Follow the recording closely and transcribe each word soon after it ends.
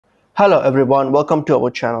Hello everyone, welcome to our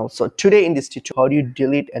channel. So today in this tutorial, how do you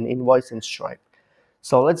delete an invoice in Stripe?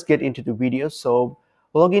 So let's get into the video. So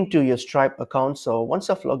log into your Stripe account. So once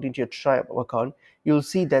I've logged into your Stripe account, you'll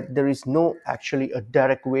see that there is no actually a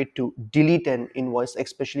direct way to delete an invoice,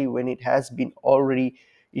 especially when it has been already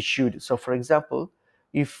issued. So for example,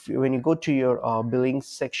 if when you go to your billing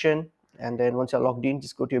section, and then once you're logged in,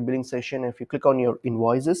 just go to your billing section. And if you click on your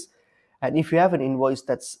invoices, and if you have an invoice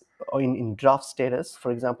that's in draft status,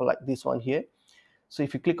 for example like this one here, so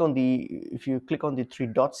if you click on the three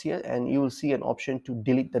dots here, and you will see an option to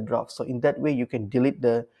delete the draft. So in that way you can delete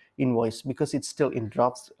the invoice because it's still in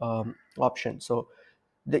drafts option. So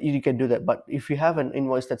that you can do that. But if you have an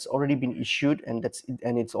invoice that's already been issued and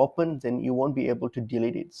it's open, then you won't be able to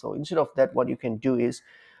delete it. So instead of that, what you can do is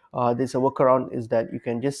there's a workaround, is that you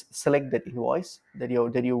can just select that invoice that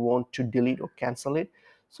you want to delete or cancel it.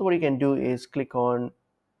 So what you can do is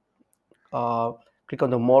uh, click on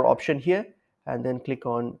the more option here, and then click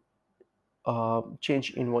on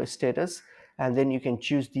change invoice status, and then you can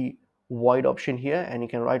choose the void option here, and you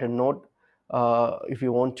can write a note if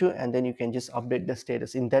you want to, and then you can just update the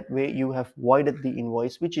status. In that way you have voided the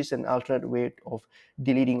invoice, which is an alternate way of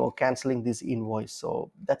deleting or canceling this invoice. So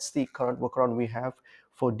that's the current workaround we have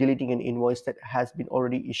for deleting an invoice that has been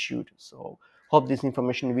already issued. So hope this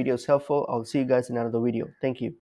information video is helpful. I'll see you guys in another video. Thank you.